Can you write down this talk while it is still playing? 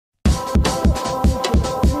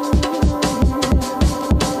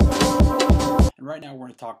right now we're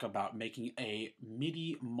going to talk about making a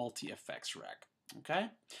MIDI MultiFX Rack. Okay,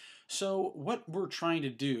 so what we're trying to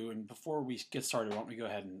do, and before we get started, why don't we go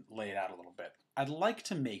ahead and lay it out a little bit. I'd like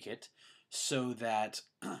to make it so that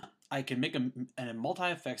I can make a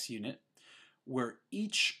multi-effects unit where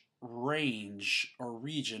each range, or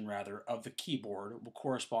region rather, of the keyboard will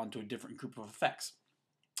correspond to a different group of effects.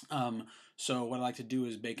 So what I like to do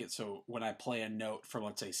is make it so when I play a note from,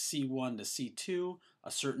 let's say, C1 to C2, a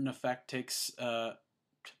certain effect takes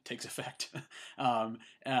effect. When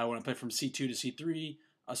I play from C2 to C3,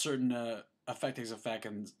 a certain effect takes effect,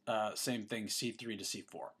 and same thing C3 to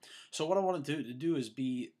C4. So what I want to do is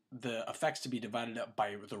be the effects to be divided up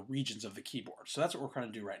by the regions of the keyboard. So that's what we're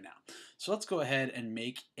trying to do right now. So let's go ahead and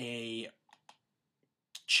make a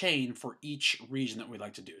chain for each region that we'd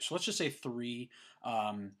like to do. So let's just say 3.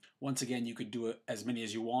 Once again, you could do it as many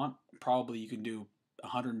as you want. Probably you can do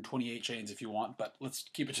 128 chains if you want, but let's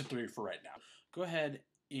keep it to 3 for right now. Go ahead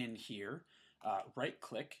in here, right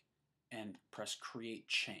click, and press create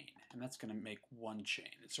chain, and that's going to make one chain.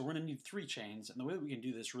 So we're going to need 3 chains, and the way that we can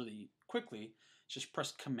do this really quickly is just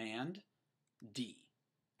press Command D,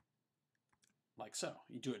 like so.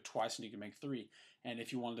 You do it twice and you can make 3. And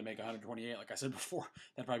if you wanted to make 128, like I said before,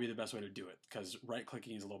 that'd probably be the best way to do it, because right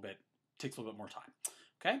clicking is takes a little bit more time.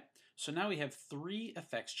 Okay, so now we have 3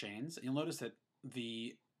 effects chains. You'll notice that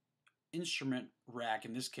the instrument rack,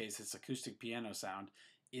 in this case it's acoustic piano sound,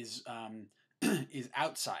 is is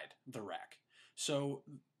outside the rack. So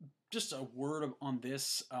just a word on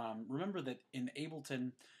this, remember that in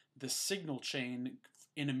Ableton, the signal chain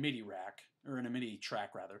in a MIDI rack, or in a MIDI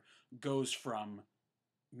track rather, goes from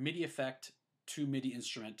MIDI effect to MIDI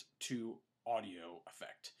instrument to audio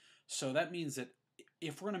effect. So that means that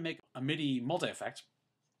if we're going to make a MIDI multi-effect,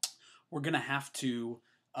 we're going to have to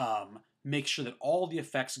make sure that all the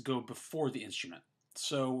effects go before the instrument.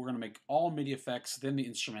 So we're going to make all MIDI effects, then the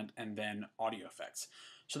instrument, and then audio effects.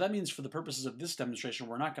 So that means for the purposes of this demonstration,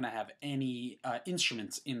 we're not going to have any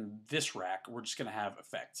instruments in this rack. We're just going to have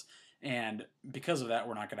effects. And because of that,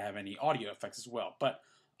 we're not going to have any audio effects as well. But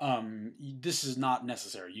this is not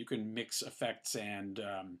necessary. You can mix effects and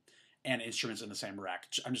instruments in the same rack.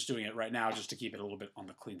 I'm just doing it right now just to keep it a little bit on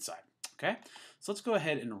the clean side. Okay, so let's go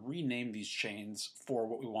ahead and rename these chains for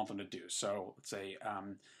what we want them to do. So let's say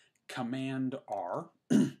Command R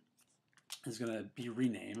is going to be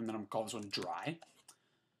renamed, and then I'm going to call this one dry.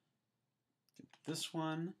 This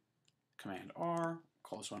one, Command R,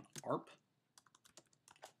 call this one ARP.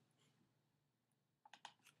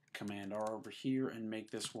 Command R over here and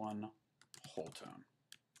make this one whole tone.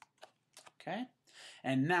 Okay,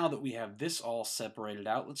 and now that we have this all separated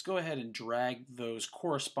out, let's go ahead and drag those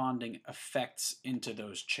corresponding effects into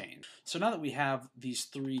those chains. So now that we have these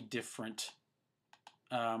 3 different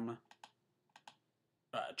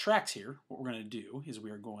tracks here, what we're going to do is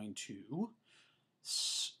we are going to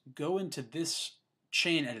go into this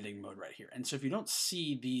chain editing mode right here. And so if you don't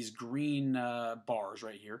see these green bars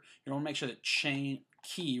right here, you want to make sure that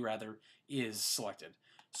key rather is selected.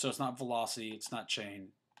 So it's not velocity, it's not chain,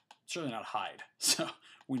 certainly not hide. So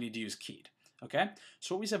we need to use keyed. Okay,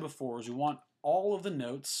 so what we said before is we want all of the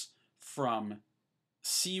notes from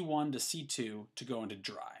C1 to C2 to go into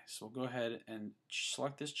dry. So we'll go ahead and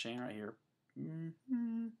select this chain right here,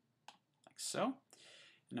 like so,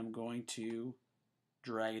 and I'm going to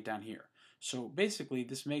drag it down here. So basically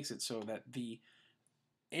this makes it so that the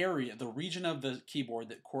area, the region of the keyboard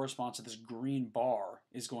that corresponds to this green bar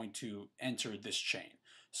is going to enter this chain.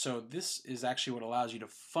 So this is actually what allows you to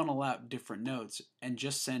funnel out different notes and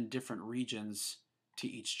just send different regions to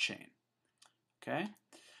each chain. Okay,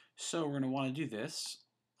 so we're going to want to do this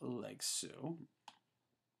like so.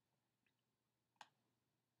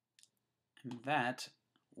 And that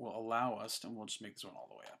will allow us, and we'll just make this one all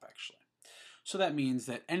the way up actually. So that means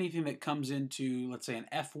that anything that comes into, let's say, an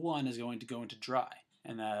F1 is going to go into dry,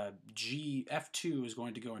 and a F2 is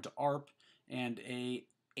going to go into ARP, and A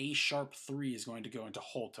sharp 3 is going to go into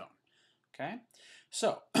whole tone. Okay,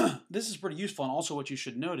 so this is pretty useful, and also what you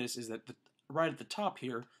should notice is that right at the top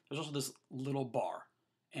here, there's also this little bar,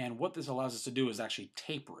 and what this allows us to do is actually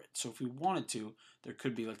taper it. So if we wanted to, there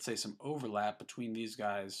could be, let's say, some overlap between these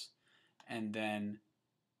guys, and then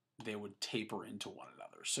they would taper into one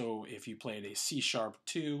another. So if you played a C sharp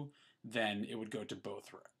 2, then it would go to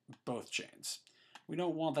both chains. We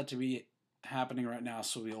don't want that to be happening right now,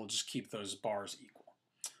 so we'll just keep those bars equal.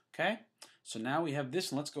 Okay, so now we have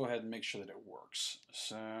this, and let's go ahead and make sure that it works.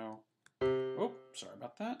 So, oh, sorry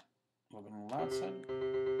about that. A little bit on the loud side.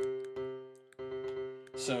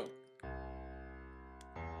 So,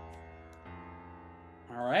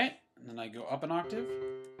 all right, and then I go up an octave.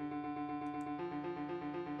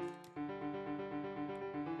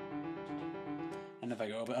 And if I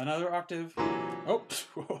go up another octave, oh,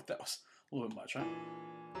 that was a little bit much, right?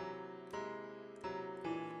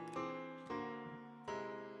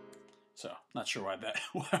 So, not sure why that,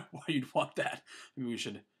 why you'd want that. Maybe we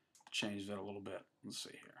should change that a little bit. Let's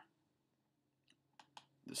see here.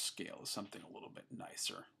 The scale is something a little bit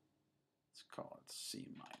nicer. Let's call it C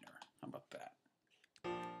minor. How about that?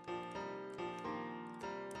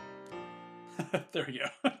 There we go.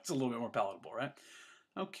 It's a little bit more palatable, right?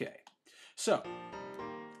 Okay. So,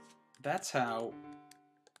 that's how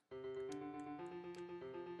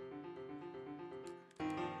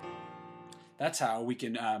we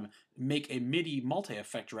can make a MIDI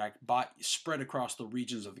multi-effect rack spread across the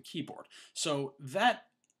regions of the keyboard. So that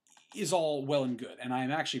is all well and good, and I'm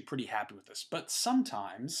actually pretty happy with this. But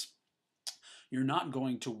sometimes you're not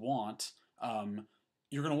going to want,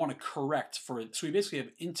 you're going to want to correct for it. So we basically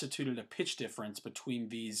have instituted a pitch difference between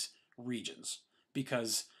these regions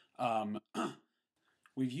because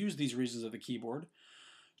we've used these regions of the keyboard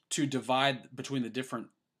to divide between the different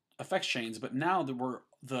effects chains, but now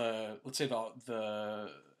that let's say the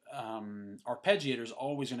arpeggiator is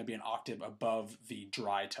always going to be an octave above the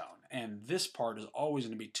dry tone, and this part is always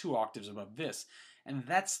going to be 2 octaves above this, and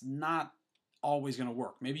that's not always going to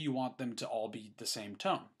work. Maybe you want them to all be the same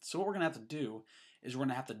tone. So what we're going to have to do is we're going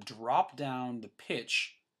to have to drop down the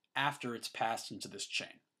pitch after it's passed into this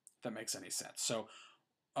chain, if that makes any sense. So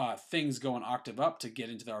things go an octave up to get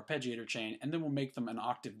into the arpeggiator chain, and then we'll make them an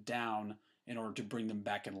octave down in order to bring them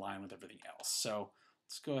back in line with everything else. So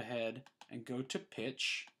let's go ahead and go to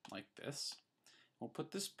pitch like this. We'll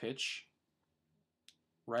put this pitch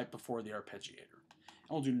right before the arpeggiator. And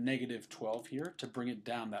we'll do -12 here to bring it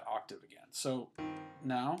down that octave again. So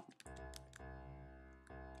now,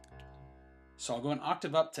 I'll go an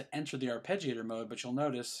octave up to enter the arpeggiator mode, but you'll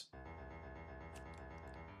notice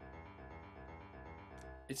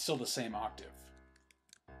it's still the same octave.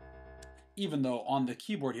 Even though on the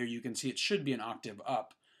keyboard here you can see it should be an octave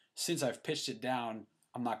up, since I've pitched it down,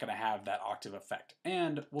 I'm not going to have that octave effect.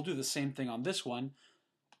 And we'll do the same thing on this one,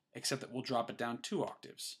 except that we'll drop it down 2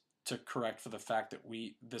 octaves to correct for the fact that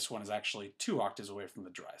this one is actually 2 octaves away from the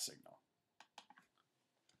dry signal.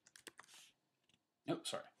 Oh,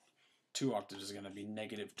 sorry. 2 octaves is going to be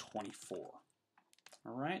 -24.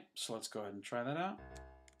 All right, so let's go ahead and try that out.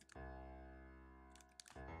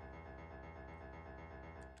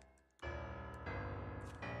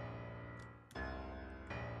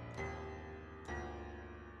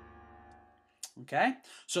 Okay,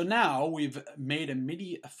 so now we've made a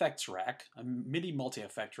MIDI effects rack, a MIDI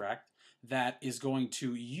multi-effect rack, that is going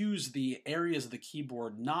to use the areas of the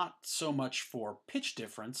keyboard not so much for pitch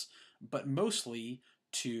difference, but mostly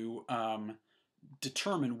to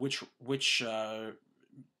determine which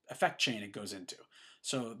effect chain it goes into.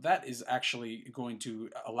 So that is actually going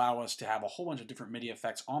to allow us to have a whole bunch of different MIDI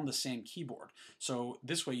effects on the same keyboard. So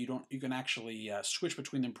this way you can actually switch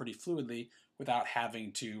between them pretty fluidly without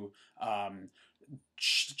having to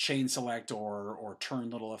chain select or turn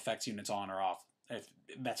little effects units on or off. If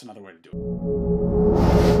that's another way to do it.